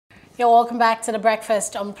You're welcome back to The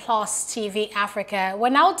Breakfast on Plus TV Africa. We're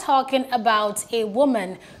now talking about a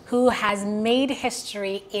woman who has made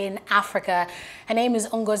history in Africa. Her name is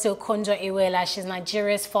Ngozi Okonjo-Iweala. She's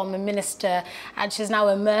Nigeria's former minister, and she's now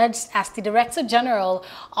emerged as the Director General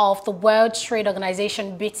of the World Trade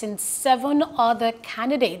Organization, beating 7 other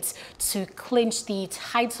candidates to clinch the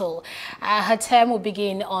title. Her term will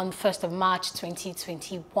begin on 1st of March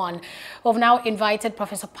 2021. We've now invited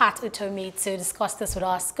Professor Utomi to discuss this with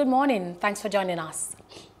us. Good morning. Thanks for joining us.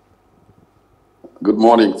 Good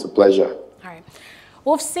morning. It's a pleasure. All right.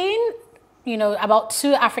 We've seen, about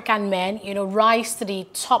 2 African men, rise to the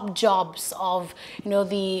top jobs of,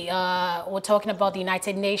 we're talking about the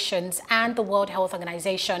United Nations and the World Health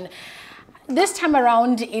Organization. This time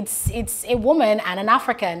around, it's a woman and an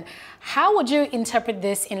African. How would you interpret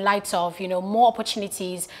this in light of, more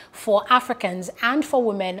opportunities for Africans and for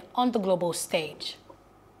women on the global stage?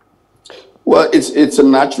 Well, it's a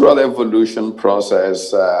natural evolution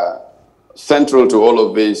process. Central to all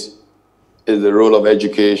of this is the role of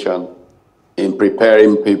education in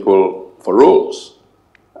preparing people for roles.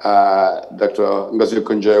 Dr. Ngozi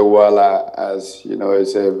Okonjo-Iweala, as you know,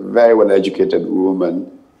 is a very well-educated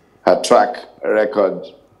woman. Her track record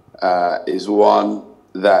is one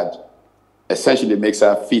that essentially makes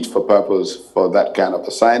her fit for purpose for that kind of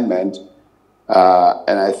assignment.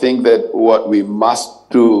 And I think that what we must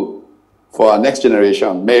do for our next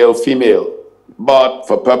generation, male, female, but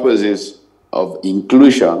for purposes of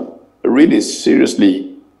inclusion, really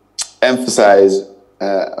seriously emphasize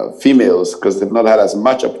females, because they've not had as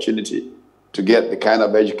much opportunity to get the kind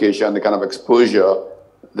of education, the kind of exposure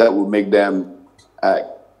that will make them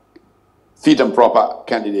fit and proper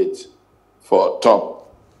candidates for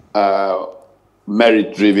top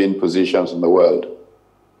merit-driven positions in the world.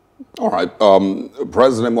 All right.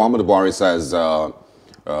 President Muhammadu Buhari says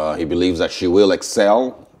he believes that she will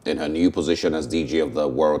excel in her new position as DG of the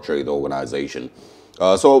World Trade Organization.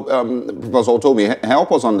 So, Professor Utomi,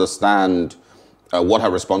 help us understand what her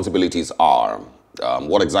responsibilities are,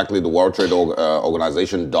 what exactly the World Trade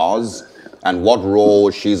Organization does, and what role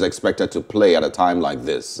she's expected to play at a time like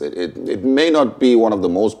this. It may not be one of the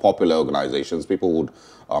most popular organizations. People would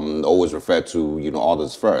always refer to,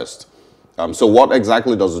 others first. So what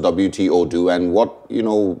exactly does the WTO do, and what,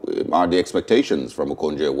 are the expectations from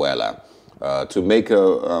Okonjo-Iweala to make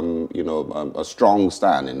a strong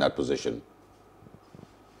stand in that position?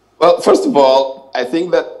 Well, first of all, I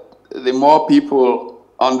think that the more people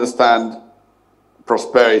understand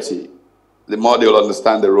prosperity, the more they will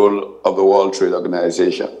understand the role of the World Trade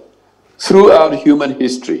Organization. Throughout human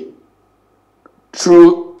history,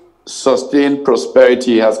 true sustained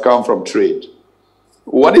prosperity has come from trade.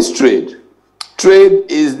 What is trade? Trade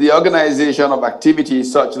is the organization of activity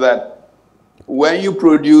such that when you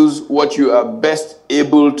produce what you are best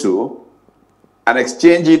able to and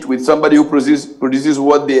exchange it with somebody who produces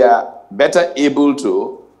what they are better able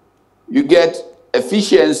to, you get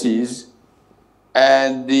efficiencies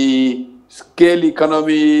and the scale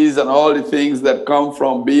economies and all the things that come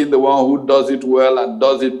from being the one who does it well and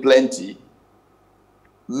does it plenty,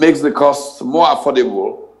 makes the costs more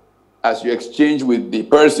affordable as you exchange with the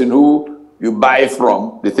person who you buy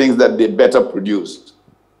from the things that they better produced.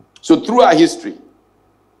 So through our history,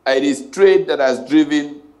 it is trade that has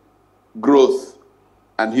driven growth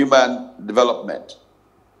and human development.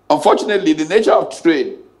 Unfortunately, the nature of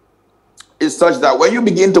trade is such that when you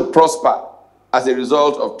begin to prosper as a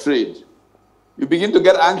result of trade, you begin to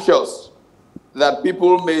get anxious that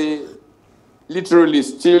people may literally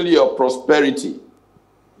steal your prosperity.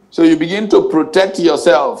 So you begin to protect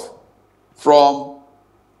yourself from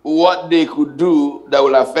what they could do that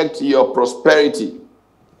will affect your prosperity.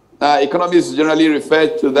 Now, economists generally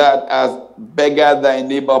refer to that as beggar thy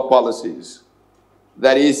neighbor policies.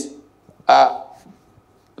 That is,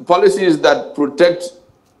 policies that protect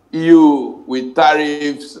you with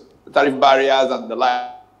tariff barriers and the like.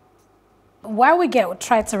 While we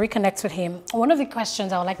try to reconnect with him, one of the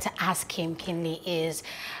questions I would like to ask him keenly is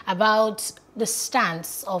about the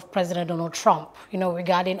stance of President Donald Trump,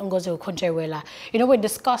 regarding Ngozi Okonjo-Iweala. We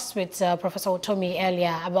discussed with Professor Utomi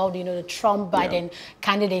earlier about, the Trump-Biden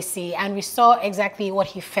candidacy, and we saw exactly what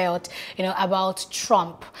he felt, about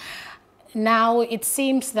Trump. Now, it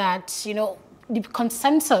seems that, the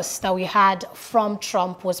consensus that we had from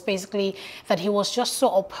Trump was basically that he was just so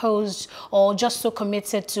opposed or just so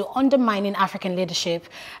committed to undermining African leadership.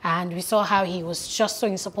 And we saw how he was just so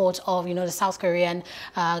in support of, the South Korean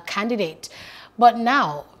candidate. But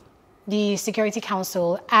now, the Security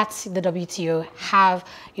Council at the WTO have,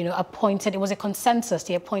 appointed, it was a consensus,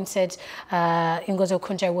 they appointed Ngozi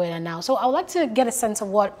Okonjo-Iweala now. So I would like to get a sense of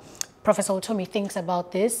what Professor Utomi thinks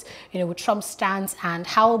about this, with Trump's stance and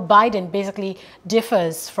how Biden basically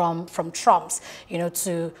differs from Trump's,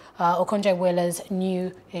 to Okonjo-Iweala's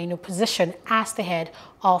new, position as the head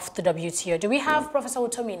of the WTO. Do we have Professor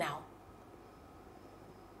Utomi now?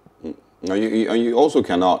 You also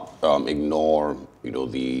cannot ignore,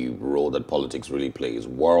 the role that politics really plays,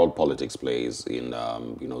 world politics plays in,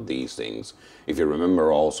 these things. If you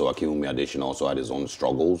remember also, Akinwumi Adesina also had his own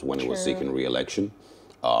struggles when he was seeking re-election.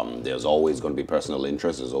 There's always going to be personal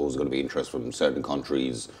interest. There's always going to be interest from certain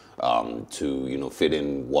countries to, fit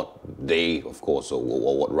in what they, of course, or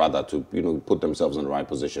what rather to, put themselves in the right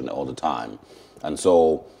position all the time. And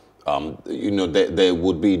so, there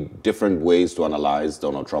would be different ways to analyze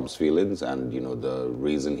Donald Trump's feelings and, the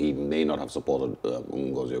reason he may not have supported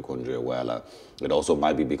Ngozi Okonjo-Iweala. It also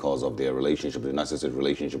might be because of their relationship, the necessary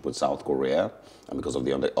relationship with South Korea, and because of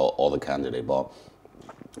the other candidate. But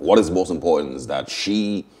what is most important is that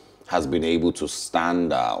she has been able to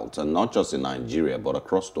stand out, and not just in Nigeria, but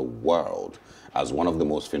across the world, as one of the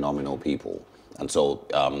most phenomenal people. And so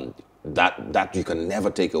that you can never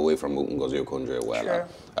take away from Ngozi Okonjo-Iweala.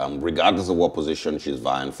 Regardless of what position she's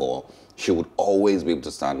vying for, she would always be able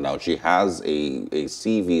to stand out. She has a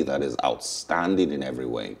CV that is outstanding in every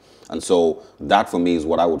way. And so that, for me, is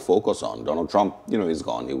what I would focus on. Donald Trump, he's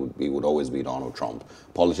gone. He would always be Donald Trump.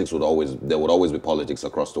 There would always be politics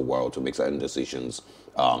across the world to make certain decisions.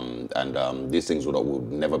 These things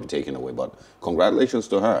would never be taken away. But congratulations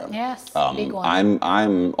to her. Yes, big one.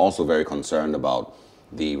 I'm also very concerned about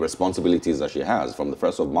the responsibilities that she has from the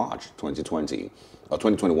 1st of March,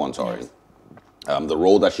 2021, sorry. Yes. The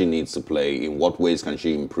role that she needs to play, in what ways can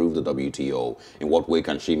she improve the WTO, in what way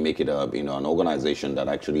can she make it an organization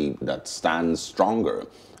that stands stronger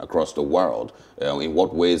across the world, in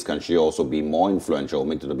what ways can she also be more influential,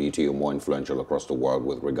 make the WTO more influential across the world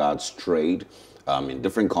with regards trade, in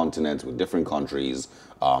different continents, with different countries.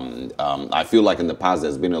 I feel like in the past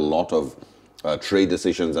there's been a lot of trade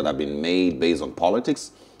decisions that have been made based on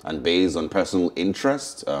politics and based on personal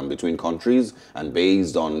interest between countries, and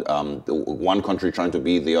based on one country trying to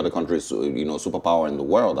be the other country's superpower in the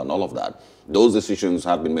world, and all of that. Those decisions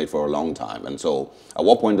have been made for a long time. And so at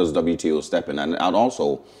what point does WTO step in? And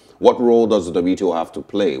also, what role does the WTO have to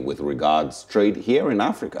play with regards trade here in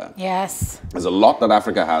Africa? Yes. There's a lot that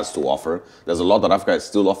Africa has to offer. There's a lot that Africa is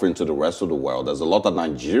still offering to the rest of the world. There's a lot that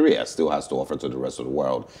Nigeria still has to offer to the rest of the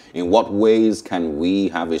world. In what ways can we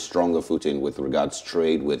have a stronger footing with regards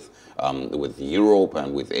trade with Europe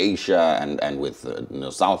and with Asia and with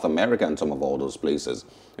South America and some of all those places?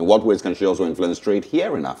 In what ways can she also influence trade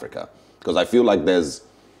here in Africa? Because I feel like there's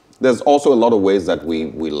also a lot of ways that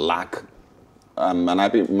we lack. And I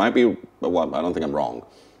might be, well, I don't think I'm wrong.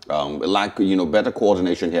 Better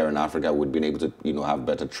coordination here in Africa. We've been able to, have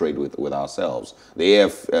better trade with ourselves. The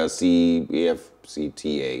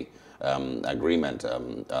AFCTA agreement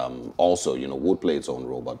also, would play its own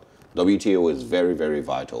role. But WTO is very, very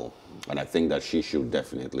vital, and I think that she should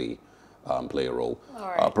definitely play a role. All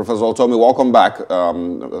right. Professor Utomi, welcome back.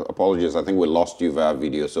 Apologies, I think we lost you via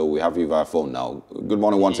video, so we have you via phone now. Good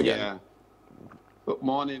morning once again. Yeah. Good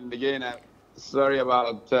morning again. Sorry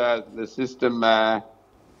about the system,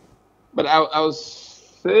 but I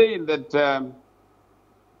was saying that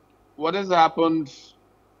what has happened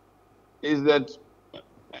is that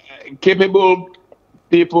capable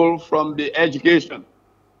people from the education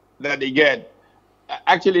that they get,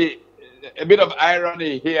 actually a bit of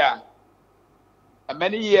irony here.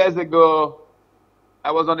 Many years ago,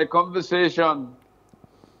 I was on a conversation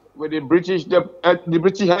with the British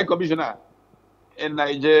High Commissioner in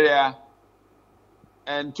Nigeria,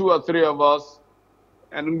 and 2 or 3 of us,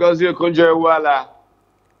 and Ngozi Okonjo-Iweala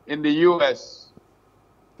in the US.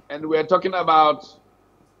 And we're talking about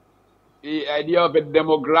the idea of a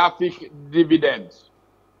demographic dividend.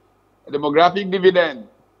 A demographic dividend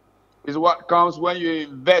is what comes when you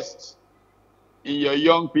invest in your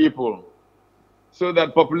young people, so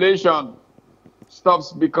that population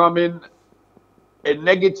stops becoming a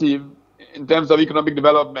negative in terms of economic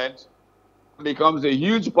development, and becomes a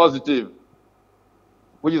huge positive,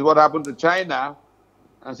 which is what happened to China,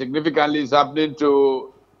 and significantly is happening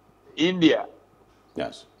to India.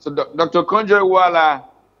 Yes. So Dr. Okonjo-Iweala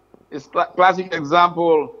is a classic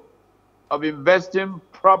example of investing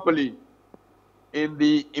properly in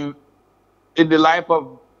the life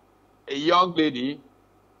of a young lady,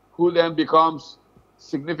 who then becomes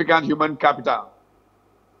significant human capital.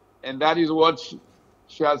 And that is what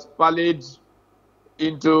she has parlayed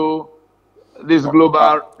into this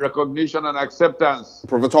global recognition and acceptance.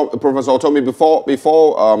 Professor Utomi, before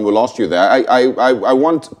we lost you there, I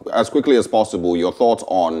want, as quickly as possible, your thoughts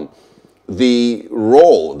on the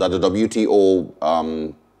role that the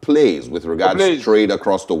WTO plays with regards to trade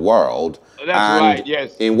across the world. That's right,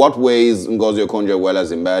 yes. In what ways Ngozi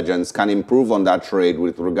Okonjo-Iweala's emergence can improve on that trade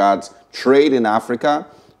with regards trade in Africa,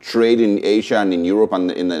 trade in Asia and in Europe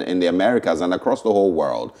and in the Americas and across the whole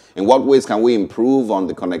world? In what ways can we improve on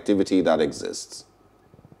the connectivity that exists?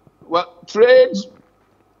 Well, trade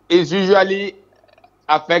is usually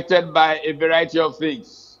affected by a variety of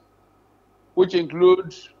things, which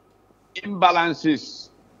include imbalances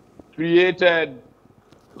created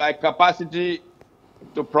by capacity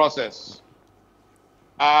to process.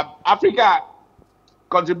 Africa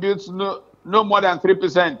contributes no more than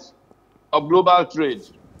 3% of global trade,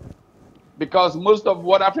 because most of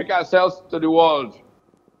what Africa sells to the world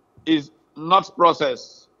is not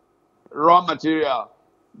processed, raw material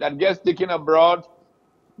that gets taken abroad,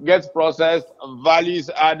 gets processed, value is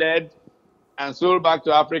added, and sold back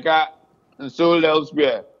to Africa and sold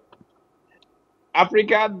elsewhere.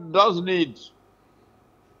 Africa does need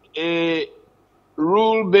a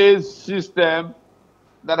rule-based system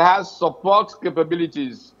that has support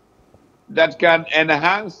capabilities that can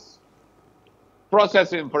enhance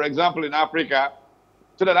processing, for example, in Africa,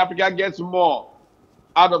 so that Africa gets more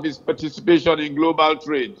out of its participation in global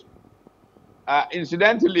trade.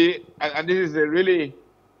 Incidentally, and this is a really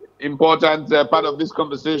important part of this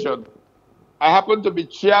conversation, I happen to be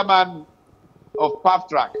chairman of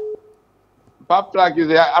PAFTRAC. PAFTRAC is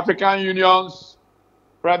the African Union's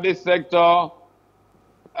private sector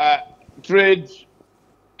trade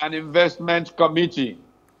and investment committee.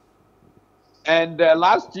 And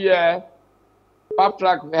last year,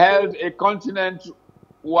 PAFTRAC held a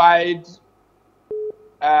continent-wide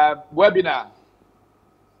webinar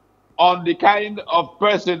on the kind of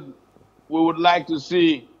person we would like to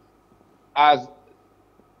see as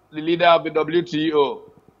the leader of the WTO.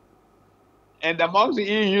 And amongst the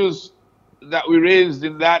issues that we raised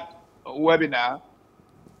in that webinar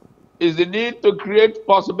is the need to create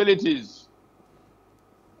possibilities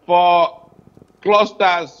for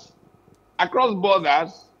clusters across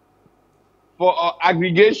borders for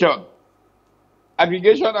aggregation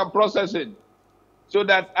and processing, so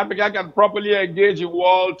that Africa can properly engage in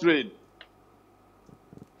world trade.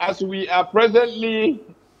 As we are presently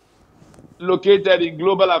located in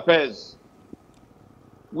global affairs,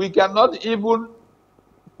 we cannot even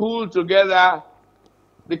pull together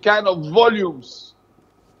the kind of volumes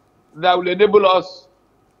that will enable us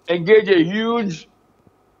engage a huge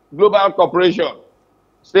global corporation,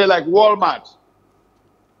 say like Walmart.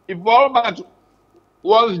 If Walmart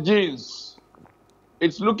wants jeans,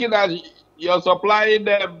 it's looking at you're supplying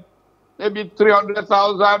them maybe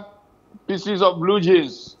 300,000 pieces of blue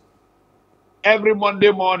jeans every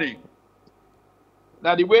Monday morning.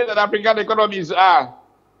 Now, the way that African economies are,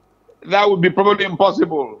 that would be probably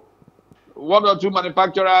impossible. One or two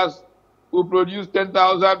manufacturers will produce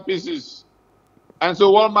 10,000 pieces. And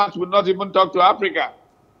so Walmart would not even talk to Africa.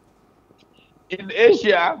 In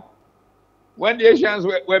Asia, when the Asians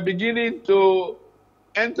were beginning to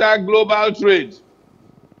enter global trade,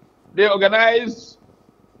 they organized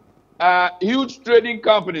huge trading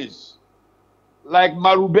companies like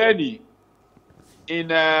Marubeni in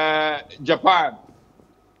Japan,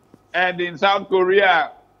 and in South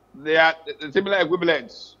Korea, they are similar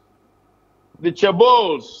equivalents. The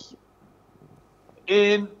chaebols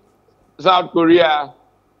in South Korea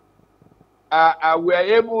were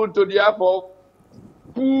able to therefore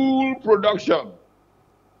pool production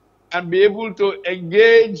and be able to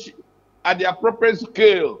engage at the appropriate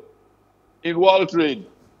scale in world trade.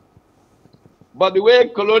 But the way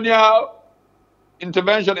colonial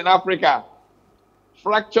intervention in Africa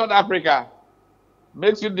fractured Africa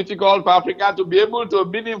makes it difficult for Africa to be able to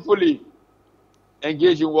meaningfully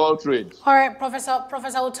engage in world trade. All right, Professor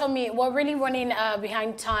Utomi, we're really running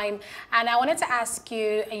behind time, and I wanted to ask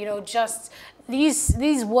you, just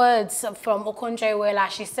these words from Okonjo-Iweala.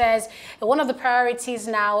 She says one of the priorities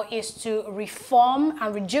now is to reform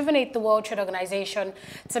and rejuvenate the World Trade Organization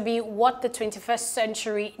to be what the 21st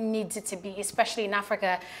century needs it to be, especially in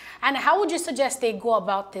Africa. And how would you suggest they go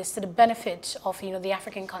about this to the benefit of the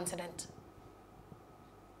African continent?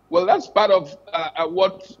 Well, that's part of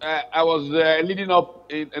what I was leading up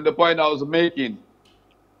in the point I was making.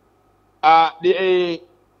 The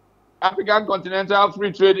African Continental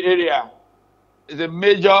Free Trade Area is a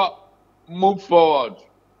major move forward.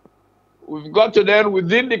 We've got to then,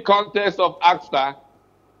 within the context of AFTA,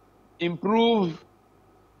 improve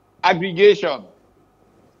aggregation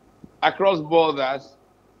across borders.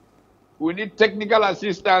 We need technical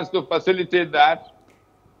assistance to facilitate that.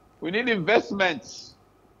 We need investments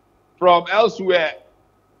from elsewhere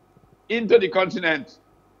into the continent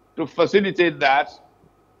to facilitate that.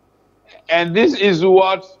 And this is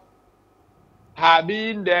what have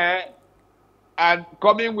been there and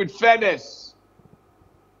coming with fairness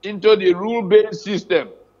into the rule-based system.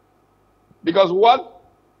 Because what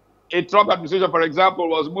a Trump administration, for example,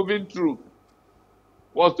 was moving through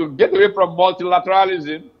was to get away from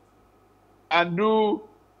multilateralism and do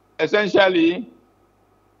essentially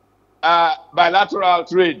bilateral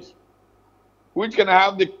trade, which can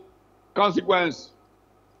have the consequence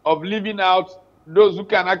of leaving out those who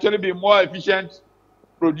can actually be more efficient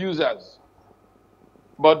producers,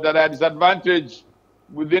 but that are disadvantaged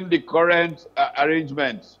within the current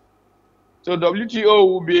arrangement. So WTO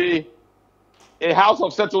will be a house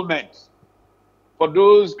of settlement for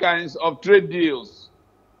those kinds of trade deals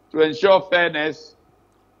to ensure fairness,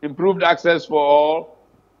 improved access for all,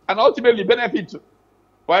 and ultimately benefit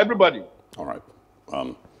for everybody. All right.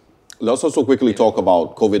 Let's also quickly talk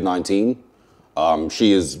about COVID-19.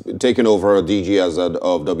 She is taking over DG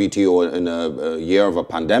of WTO in a year of a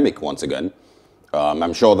pandemic once again.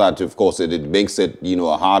 I'm sure that, of course, it makes it,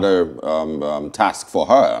 a harder task for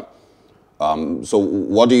her. So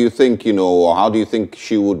what do you think, or how do you think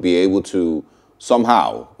she would be able to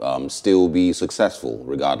somehow still be successful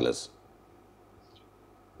regardless?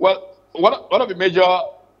 Well, one of the major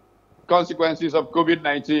consequences of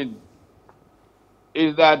COVID-19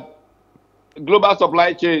 is that global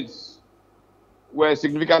supply chains were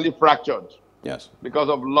significantly fractured. Yes. Because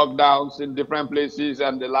of lockdowns in different places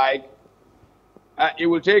and the like. It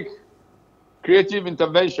will take creative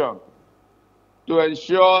intervention to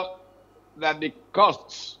ensure that the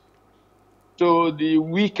costs to the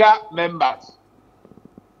weaker members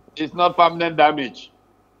is not permanent damage.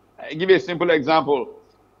 I'll give you a simple example.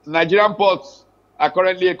 Nigerian ports are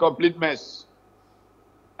currently a complete mess.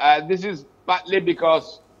 This is partly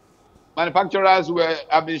because manufacturers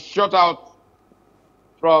have been shut out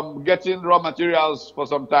from getting raw materials for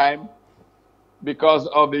some time because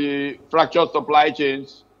of the fractured supply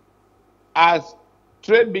chains. As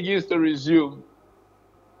trade begins to resume,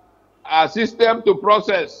 our system to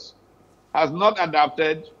process has not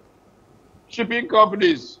adapted. Shipping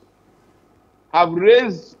companies have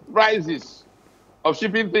raised prices of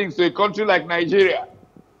shipping things to a country like Nigeria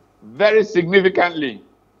very significantly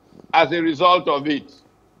as a result of it.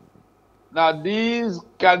 Now, these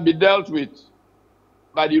can be dealt with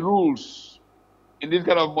by the rules in this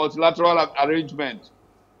kind of multilateral arrangement,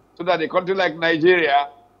 so that a country like Nigeria,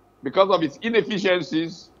 because of its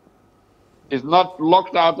inefficiencies, is not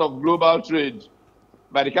locked out of global trade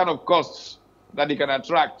by the kind of costs that it can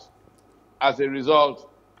attract as a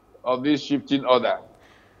result of this shifting order.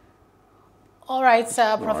 All right,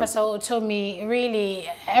 Professor Utomi, really,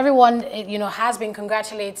 everyone, has been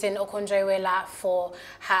congratulating Okonjo-Iweala for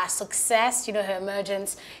her success, her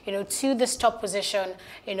emergence, to this top position,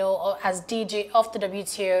 as DG of the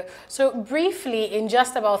WTO. So briefly, in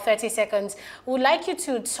just about 30 seconds, we'd like you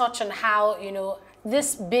to touch on how,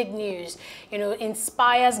 this big news,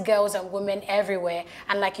 inspires girls and women everywhere.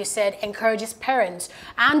 And like you said, encourages parents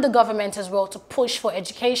and the government as well to push for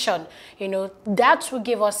education. That will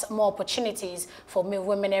give us more opportunities for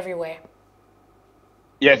women everywhere.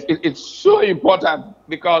 Yes, it's so important,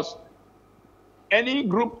 because any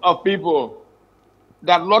group of people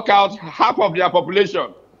that lock out half of their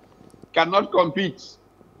population cannot compete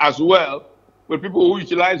as well with people who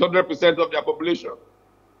utilize 100% of their population.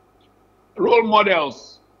 Role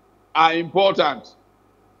models are important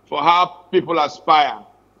for how people aspire,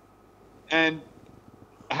 and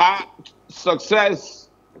her success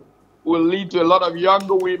will lead to a lot of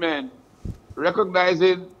younger women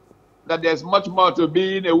recognizing that there's much more to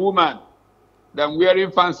being a woman than wearing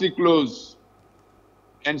fancy clothes.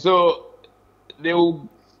 And so they will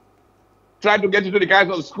try to get into the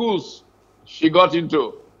kinds of schools she got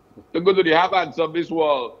into, to go to the Harvards of this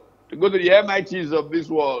world, to go to the MITs of this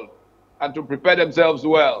world, and to prepare themselves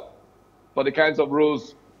well for the kinds of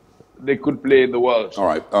roles they could play in the world. All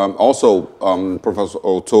right. Also, Professor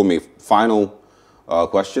Utomi, final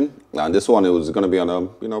question, and this one is going to be on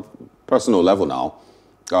a personal level now.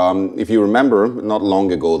 If you remember, not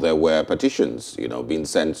long ago there were petitions, being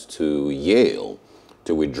sent to Yale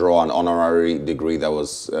to withdraw an honorary degree that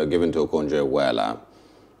was given to Okonjo-Iweala.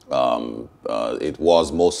 It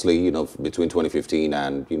was mostly, between 2015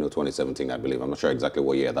 and, 2017, I believe. I'm not sure exactly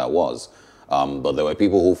what year that was. But there were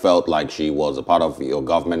people who felt like she was a part of your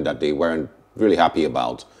government that they weren't really happy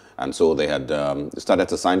about. And so they had started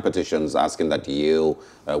to sign petitions asking that Yale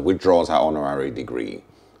withdraws her honorary degree.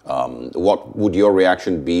 What would your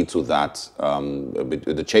reaction be to that,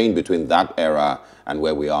 the change between that era and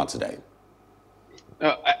where we are today?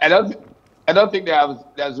 I don't think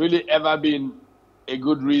there's really ever been a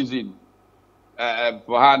good reason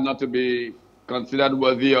for her not to be considered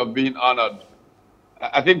worthy of being honored.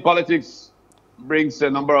 I think politics brings a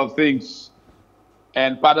number of things,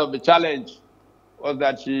 and part of the challenge was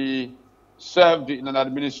that she served in an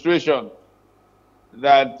administration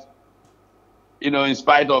that, in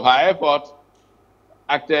spite of her effort,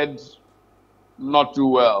 acted not too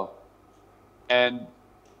well. And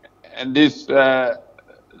this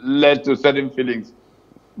led to certain feelings.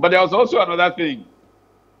 But there was also another thing.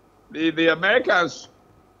 The Americans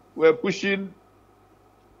were pushing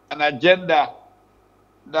an agenda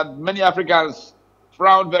that many Africans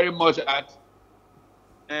frown very much at,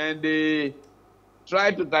 and they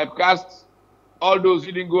tried to typecast all those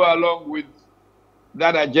who didn't go along with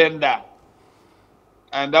that agenda.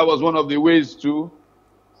 And that was one of the ways, too,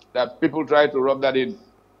 that people tried to rub that in.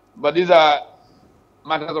 But these are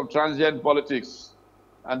matters of transient politics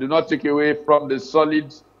and do not take away from the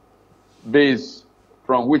solid base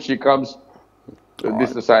from which he comes to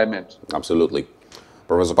this assignment. Absolutely.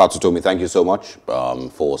 Professor Utomi, thank you so much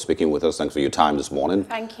for speaking with us. Thanks for your time this morning.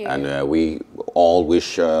 Thank you. And we all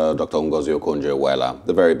wish Dr. Ngozi Okonjo-Iweala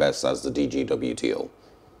the very best as the DG WTO.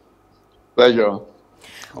 Pleasure.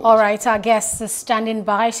 All right, our guest is standing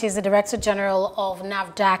by. She's the Director General of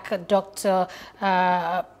NAFDAC, Dr.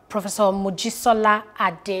 Professor Mojisola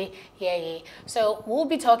Adeyeye. So we'll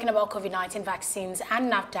be talking about COVID-19 vaccines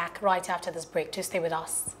and NAFDAC right after this break. To stay with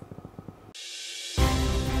us.